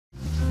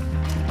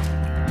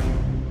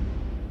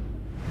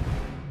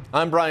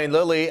I'm Brian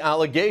Lilly.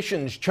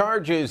 Allegations,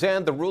 charges,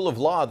 and the rule of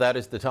law. That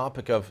is the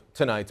topic of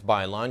tonight's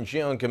byline.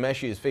 Jian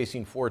Ghomeshi is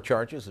facing 4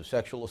 charges of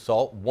sexual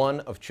assault,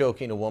 1 of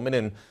choking a woman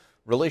in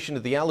relation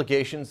to the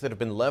allegations that have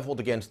been leveled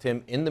against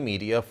him in the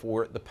media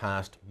for the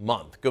past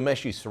month.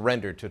 Ghomeshi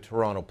surrendered to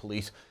Toronto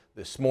police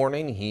this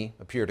morning. He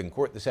appeared in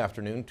court this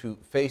afternoon to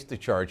face the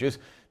charges.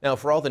 Now,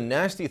 for all the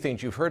nasty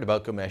things you've heard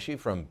about Ghomeshi,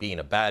 from being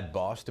a bad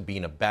boss to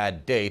being a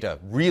bad date, a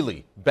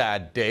really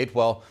bad date,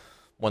 well,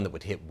 one that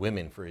would hit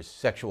women for his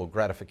sexual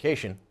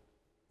gratification,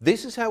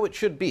 this is how it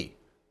should be.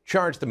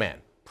 Charge the man,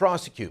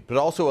 prosecute, but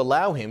also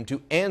allow him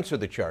to answer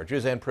the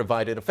charges and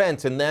provide a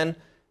defense, and then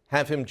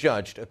have him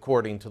judged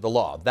according to the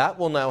law. That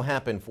will now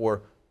happen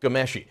for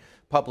Ghomeshi.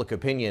 Public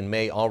opinion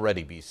may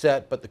already be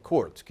set, but the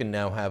courts can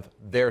now have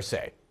their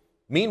say.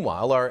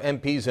 Meanwhile, our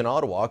MPs in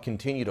Ottawa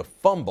continue to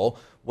fumble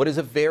what is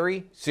a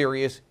very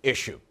serious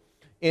issue.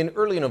 In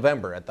early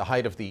November, at the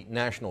height of the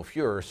national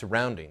furor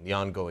surrounding the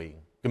ongoing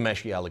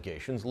Ghomeshi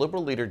allegations,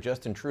 Liberal leader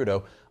Justin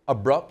Trudeau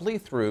abruptly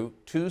threw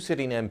 2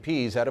 sitting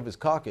MPs out of his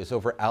caucus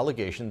over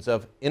allegations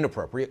of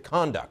inappropriate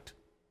conduct.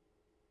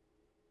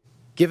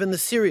 Given the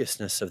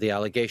seriousness of the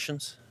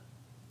allegations,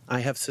 I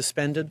have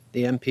suspended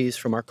the MPs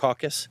from our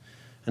caucus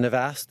and have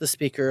asked the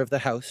Speaker of the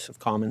House of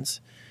Commons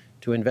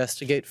to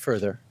investigate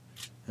further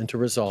and to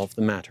resolve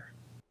the matter.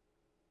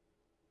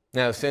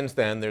 Now, since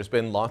then, there's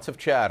been lots of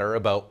chatter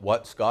about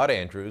what Scott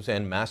Andrews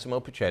and Massimo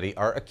Pichetti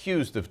are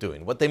accused of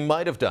doing, what they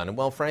might have done, and,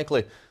 well,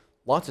 frankly,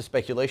 lots of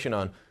speculation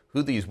on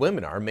who these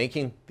women are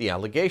making the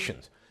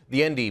allegations.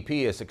 The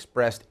NDP has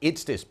expressed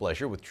its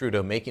displeasure with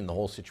Trudeau making the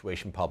whole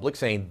situation public,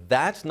 saying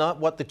that's not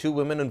what the 2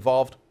 women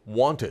involved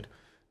wanted.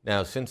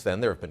 Now, since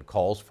then, there have been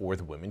calls for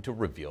the women to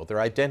reveal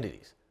their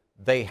identities.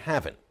 They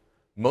haven't.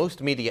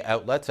 Most media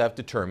outlets have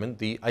determined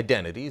the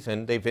identities,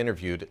 and they've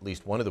interviewed at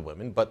least one of the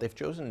women, but they've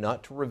chosen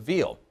not to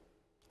reveal.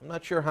 I'm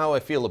not sure how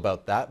I feel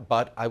about that,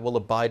 but I will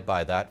abide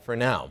by that for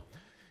now.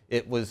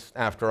 It was,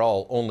 after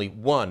all, only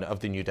one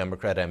of the New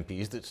Democrat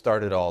MPs that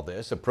started all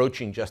this,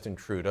 approaching Justin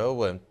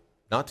Trudeau,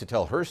 not to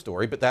tell her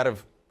story, but that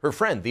of her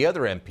friend, the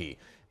other MP,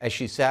 as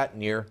she sat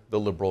near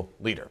the Liberal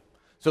leader.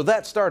 So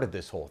that started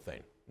this whole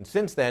thing. And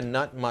since then,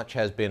 not much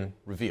has been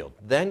revealed.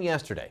 Then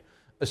yesterday,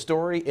 a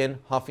story in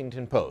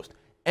Huffington Post.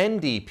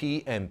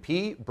 NDP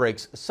MP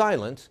breaks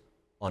silence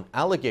on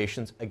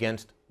allegations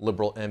against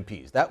Liberal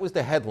MPs. That was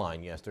the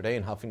headline yesterday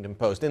in Huffington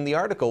Post. In the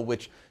article,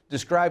 which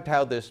described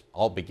how this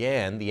all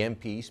began, the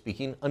MP,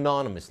 speaking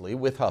anonymously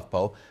with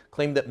HuffPo,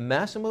 claimed that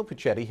Massimo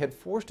Pichetti had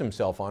forced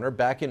himself on her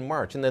back in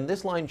March. And then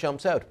this line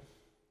jumps out.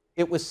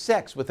 "It was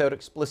sex without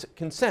explicit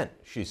consent,"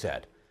 she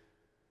said.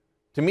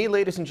 To me,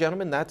 ladies and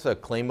gentlemen, that's a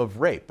claim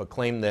of rape, a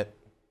claim that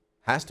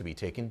has to be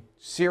taken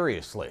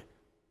seriously.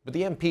 But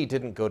the MP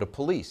didn't go to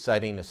police,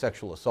 citing a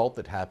sexual assault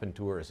that happened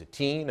to her as a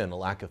teen and a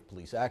lack of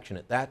police action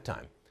at that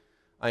time.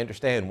 I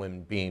understand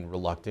women being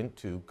reluctant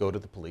to go to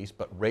the police,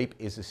 but rape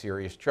is a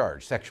serious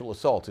charge. Sexual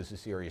assault is a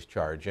serious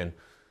charge, and,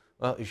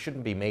 well, it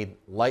shouldn't be made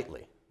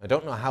lightly. I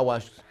don't know how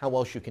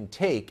else you can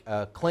take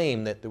a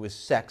claim that there was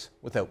sex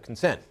without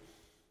consent.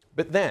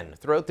 But then,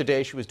 throughout the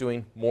day, she was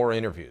doing more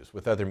interviews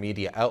with other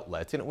media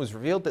outlets, and it was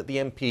revealed that the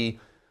MP,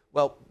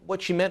 well,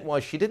 what she meant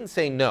was she didn't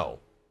say no,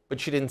 but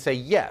she didn't say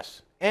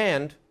yes.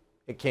 And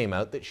it came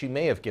out that she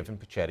may have given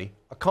Pichetti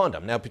a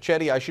condom. Now,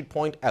 Pichetti, I should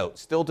point out,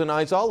 still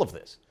denies all of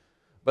this.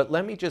 But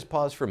let me just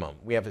pause for a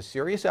moment. We have a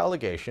serious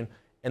allegation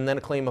and then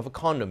a claim of a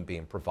condom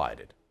being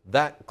provided.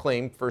 That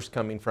claim first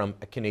coming from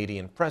a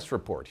Canadian press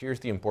report.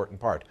 Here's the important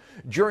part.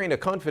 During a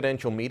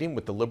confidential meeting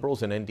with the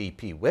Liberals and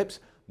NDP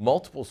whips,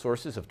 multiple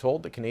sources have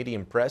told the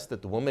Canadian press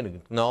that the woman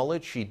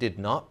acknowledged she did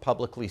not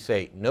publicly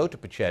say no to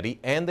Pichetti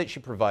and that she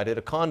provided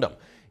a condom.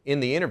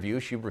 In the interview,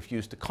 she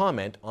refused to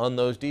comment on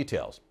those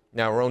details.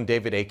 Now, our own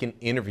David Akin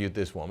interviewed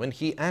this woman.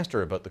 He asked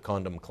her about the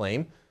condom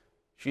claim.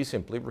 She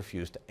simply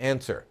refused to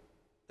answer.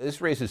 This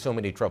raises so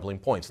many troubling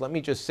points. Let me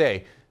just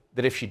say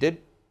that if she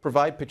did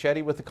provide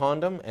Pichetti with a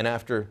condom and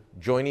after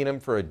joining him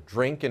for a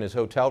drink in his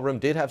hotel room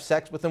did have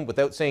sex with him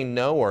without saying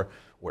no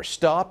or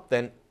stop,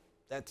 then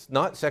that's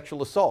not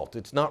sexual assault.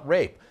 It's not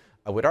rape.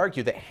 I would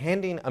argue that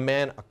handing a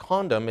man a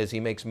condom as he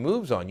makes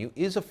moves on you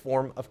is a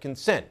form of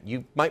consent.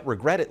 You might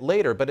regret it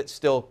later, but it's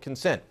still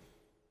consent.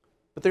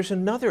 But there's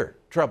another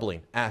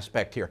troubling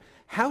aspect here.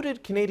 How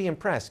did Canadian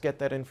press get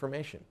that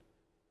information?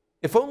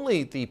 If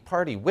only the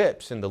party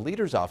whips and the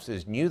leaders'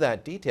 offices knew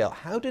that detail,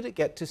 how did it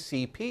get to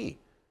CP?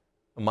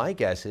 My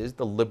guess is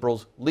the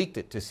Liberals leaked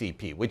it to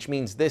CP, which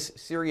means this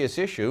serious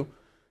issue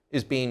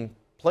is being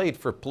played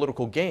for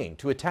political gain,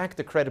 to attack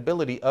the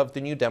credibility of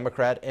the New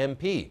Democrat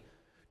MP.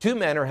 2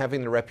 men are having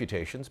their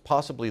reputations,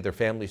 possibly their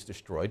families,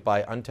 destroyed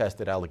by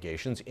untested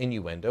allegations,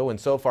 innuendo, and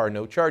so far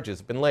no charges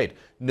have been laid.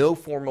 No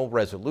formal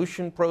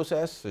resolution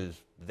process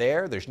is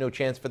there. There's no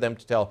chance for them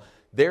to tell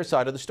their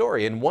side of the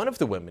story. And one of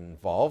the women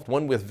involved,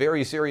 one with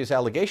very serious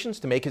allegations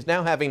to make, is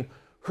now having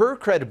her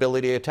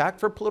credibility attacked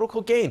for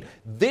political gain.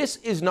 This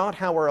is not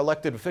how our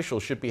elected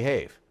officials should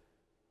behave.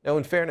 Now,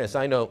 in fairness,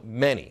 I know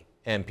many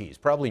MPs,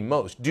 probably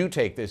most, do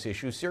take this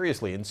issue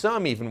seriously, and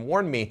some even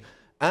warn me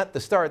at the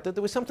start that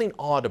there was something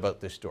odd about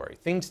this story.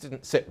 Things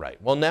didn't sit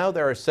right. Well, now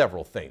there are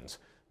several things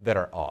that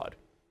are odd.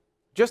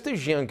 Just as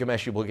Jian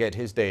Ghomeshi will get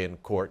his day in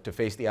court to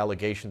face the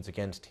allegations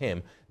against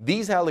him,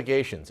 these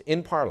allegations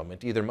in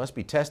Parliament either must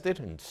be tested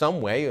in some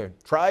way or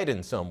tried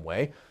in some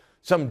way,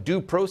 some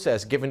due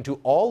process given to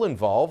all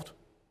involved,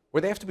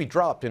 or they have to be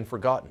dropped and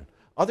forgotten.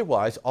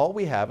 Otherwise, all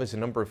we have is a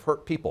number of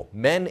hurt people,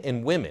 men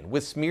and women,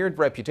 with smeared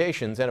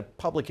reputations and a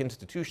public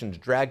institution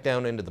dragged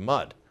down into the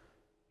mud.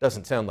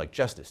 Doesn't sound like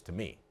justice to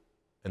me.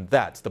 And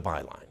that's the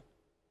byline.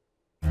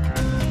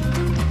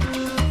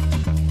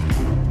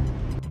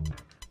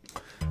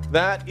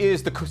 That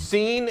is the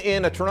scene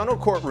in a Toronto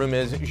courtroom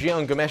as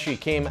Jian Ghomeshi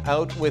came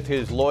out with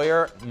his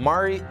lawyer,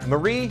 Marie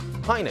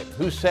Heinen,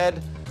 who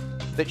said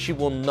that she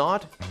will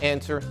not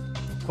answer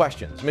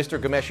questions.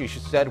 Mr. Ghomeshi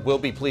said, "We'll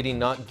be pleading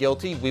not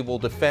guilty. We will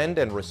defend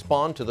and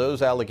respond to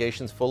those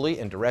allegations fully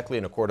and directly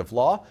in a court of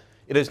law.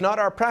 It is not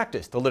our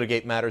practice to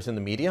litigate matters in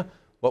the media.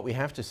 What we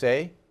have to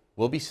say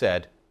will be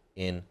said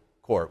in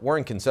court."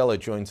 Warren Kinsella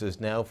joins us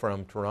now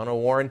from Toronto.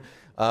 Warren,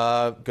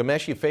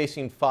 Ghomeshi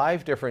facing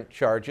 5 different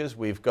charges.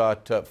 We've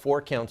got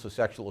 4 counts of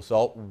sexual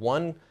assault.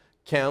 1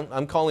 count,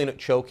 I'm calling it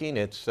choking.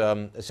 It's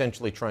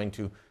essentially trying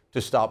to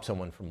stop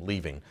someone from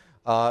leaving.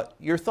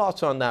 Your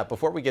thoughts on that,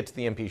 before we get to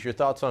the MPs, your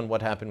thoughts on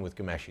what happened with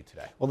Ghomeshi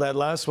today? Well, that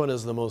last one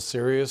is the most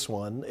serious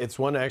one. It's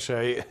one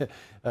actually,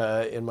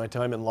 in my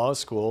time in law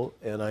school,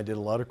 and I did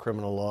a lot of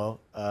criminal law,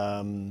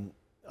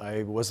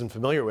 I wasn't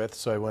familiar with,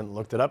 so I went and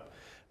looked it up.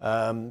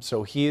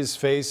 So he is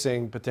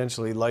facing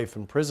potentially life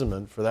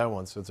imprisonment for that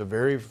one. So it's a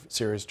very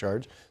serious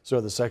charge. So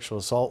are the sexual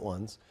assault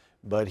ones.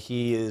 But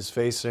he is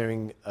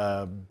facing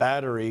a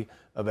battery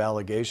of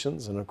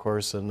allegations and, of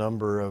course, a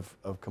number of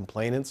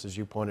complainants, as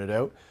you pointed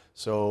out.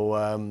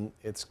 So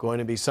it's going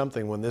to be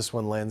something when this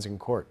one lands in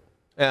court.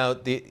 Now,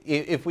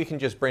 if we can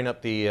just bring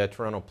up the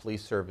Toronto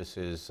Police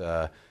Service's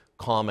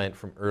comment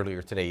from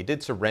earlier today. He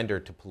did surrender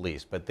to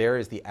police, but there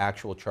is the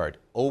actual charge.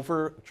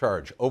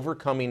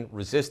 Overcoming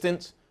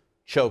resistance,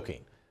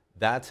 choking.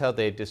 That's how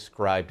they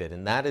described it,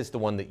 and that is the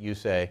one that you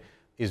say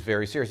is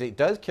very serious. It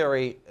does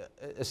carry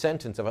a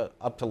sentence of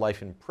up to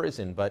life in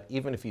prison, but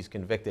even if he's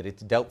convicted,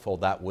 it's doubtful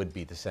that would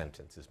be the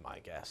sentence, is my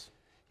guess.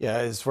 Yeah,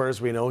 as far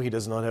as we know, he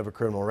does not have a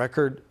criminal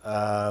record.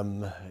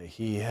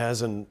 He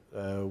hasn't,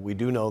 we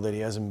do know that he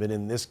hasn't been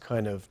in this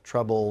kind of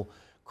trouble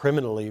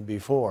criminally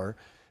before.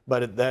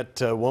 But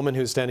that woman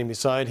who's standing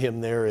beside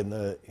him there in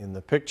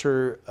the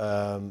picture,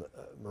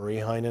 Marie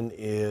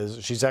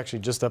Heinen, she's actually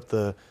just up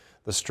the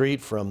street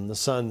from the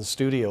Sun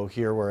studio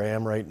here where I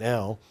am right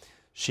now.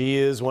 She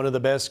is one of the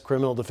best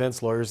criminal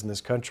defense lawyers in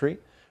this country.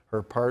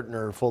 Her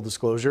partner, full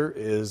disclosure,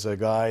 is a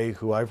guy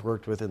who I've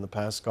worked with in the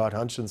past, Scott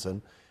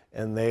Hutchinson,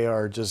 and they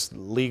are just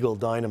legal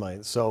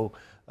dynamite. So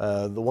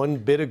the one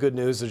bit of good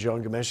news that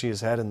Jian Ghomeshi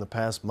has had in the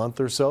past month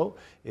or so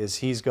is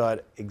he's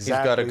got a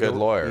good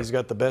lawyer. He's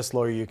got the best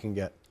lawyer you can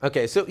get.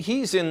 Okay, so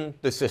he's in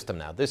the system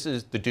now. This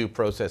is the due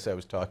process I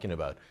was talking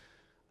about.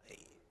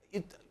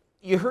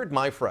 You heard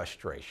my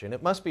frustration.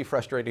 It must be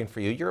frustrating for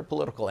you. You're a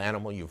political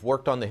animal. You've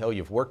worked on the Hill.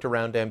 You've worked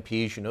around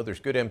MPs. You know there's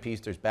good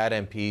MPs, there's bad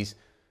MPs.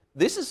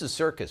 This is a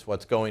circus,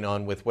 what's going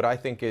on with what I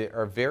think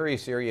are very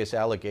serious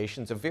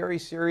allegations, a very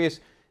serious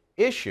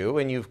issue,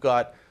 and you've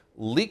got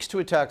leaks to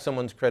attack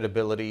someone's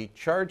credibility,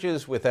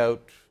 charges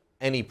without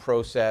any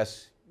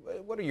process.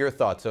 What are your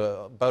thoughts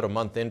about a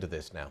month into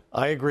this now?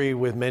 I agree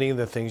with many of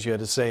the things you had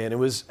to say, and it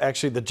was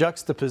actually the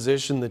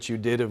juxtaposition that you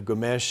did of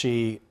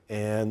Ghomeshi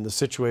and the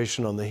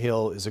situation on the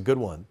Hill is a good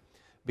one.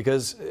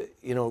 Because,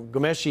 you know,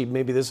 Ghomeshi,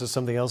 maybe this is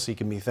something else he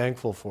can be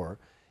thankful for.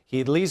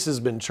 He at least has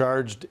been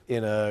charged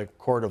in a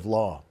court of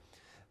law.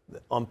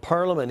 On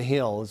Parliament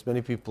Hill, as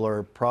many people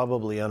are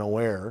probably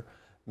unaware,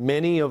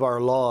 many of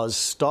our laws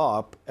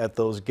stop at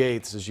those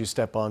gates as you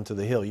step onto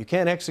the Hill. You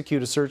can't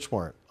execute a search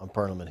warrant on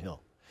Parliament Hill.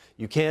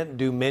 You can't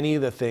do many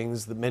of the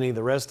things that many of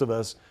the rest of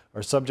us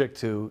are subject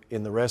to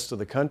in the rest of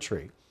the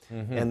country.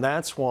 Mm-hmm. And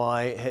that's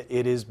why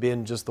it has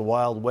been just the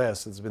Wild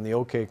West. It's been the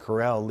OK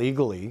Corral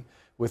legally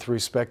with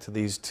respect to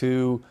these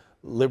 2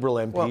 Liberal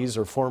MPs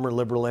or former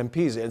Liberal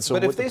MPs. And so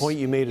the point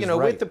you made is right.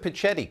 With the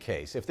Pichetti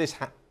case,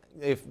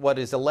 if what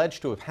is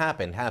alleged to have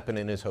happened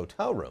in his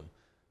hotel room,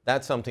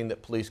 that's something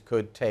that police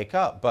could take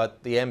up.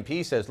 But the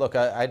MP says, look,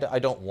 I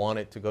don't want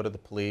it to go to the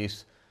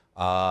police.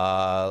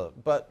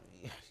 But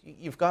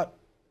you've got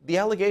the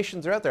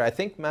allegations are out there. I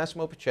think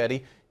Massimo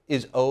Pichetti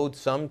is owed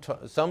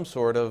some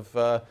sort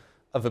of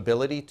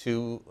ability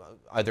to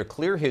either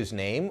clear his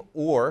name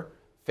or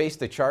face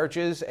the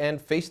charges and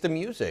face the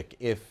music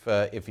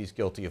if he's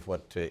guilty of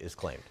what is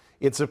claimed.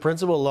 It's a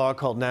principle of law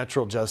called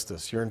natural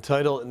justice. You're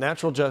entitled.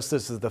 Natural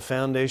justice is the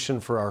foundation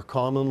for our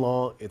common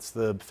law. It's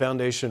the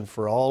foundation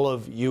for all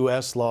of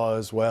U.S. law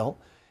as well,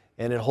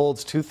 and it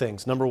holds 2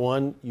 things. Number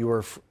one,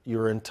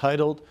 you're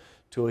entitled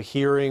to a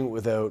hearing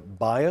without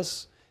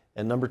bias.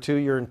 And number 2,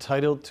 you're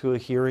entitled to a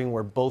hearing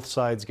where both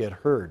sides get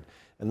heard.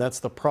 And that's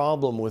the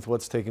problem with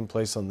what's taking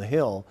place on the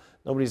Hill.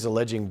 Nobody's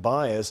alleging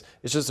bias.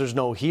 It's just there's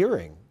no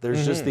hearing.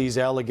 There's just these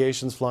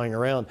allegations flying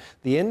around.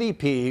 The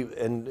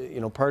NDP,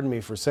 and pardon me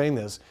for saying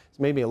this, it's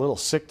made me a little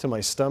sick to my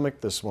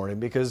stomach this morning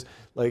because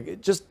like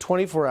just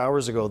 24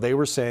 hours ago, they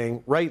were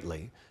saying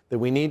rightly that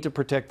we need to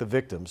protect the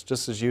victims,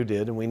 just as you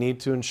did, and we need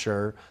to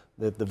ensure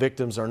that the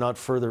victims are not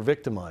further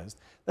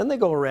victimized. Then they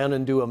go around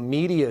and do a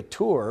media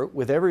tour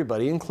with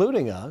everybody,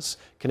 including us,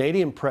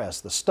 Canadian Press,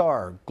 The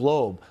Star,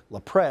 Globe, La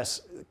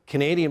Presse,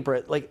 Canadian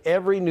Press, like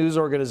every news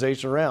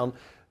organization around.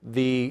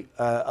 The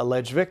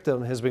alleged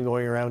victim has been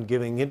going around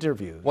giving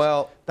interviews.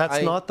 Well,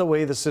 that's not the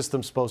way the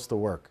system's supposed to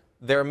work.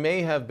 There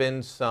may have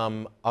been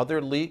some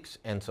other leaks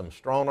and some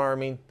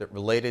strong-arming that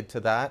related to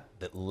that,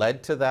 that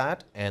led to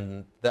that,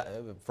 and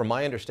from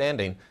my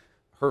understanding,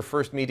 her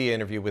first media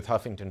interview with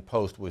Huffington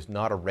Post was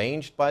not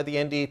arranged by the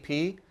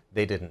NDP.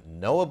 They didn't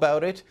know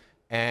about it,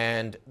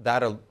 and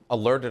that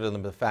alerted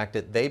them to the fact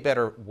that they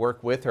better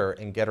work with her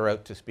and get her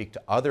out to speak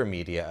to other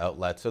media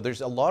outlets. So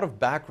there's a lot of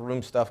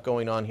backroom stuff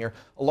going on here,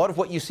 a lot of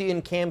what you see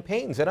in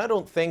campaigns, and I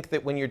don't think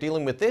that when you're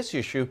dealing with this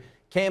issue,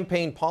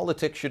 campaign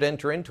politics should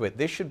enter into it.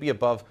 This should be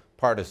above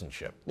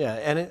partisanship. Yeah,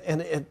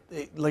 and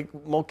like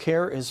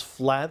Mulcair has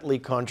flatly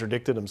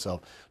contradicted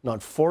himself.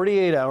 Not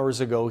 48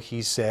 hours ago,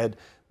 he said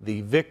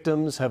the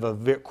victims have a,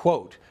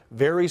 quote,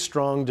 very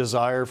strong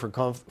desire for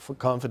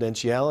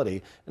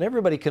confidentiality, and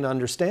everybody can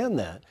understand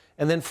that.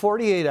 And then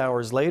 48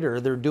 hours later,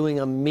 they're doing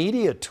a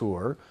media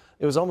tour.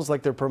 It was almost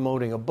like they're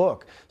promoting a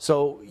book.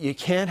 So you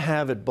can't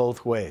have it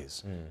both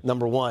ways,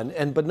 number one.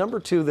 But number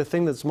two, the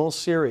thing that's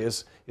most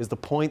serious is the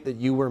point that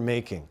you were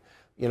making.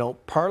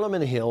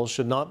 Parliament Hill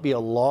should not be a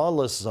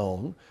lawless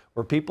zone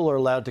where people are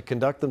allowed to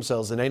conduct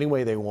themselves in any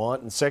way they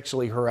want and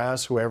sexually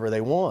harass whoever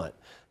they want.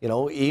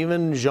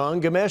 Even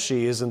Jian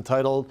Ghomeshi is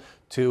entitled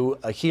to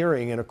a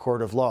hearing in a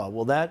court of law.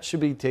 Well, that should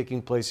be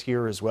taking place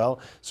here as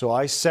well. So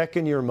I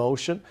second your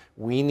motion.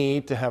 We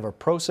need to have a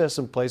process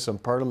in place on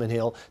Parliament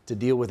Hill to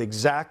deal with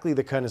exactly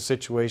the kind of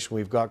situation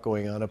we've got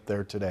going on up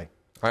there today.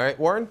 All right,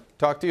 Warren,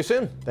 talk to you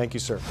soon. Thank you,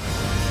 sir.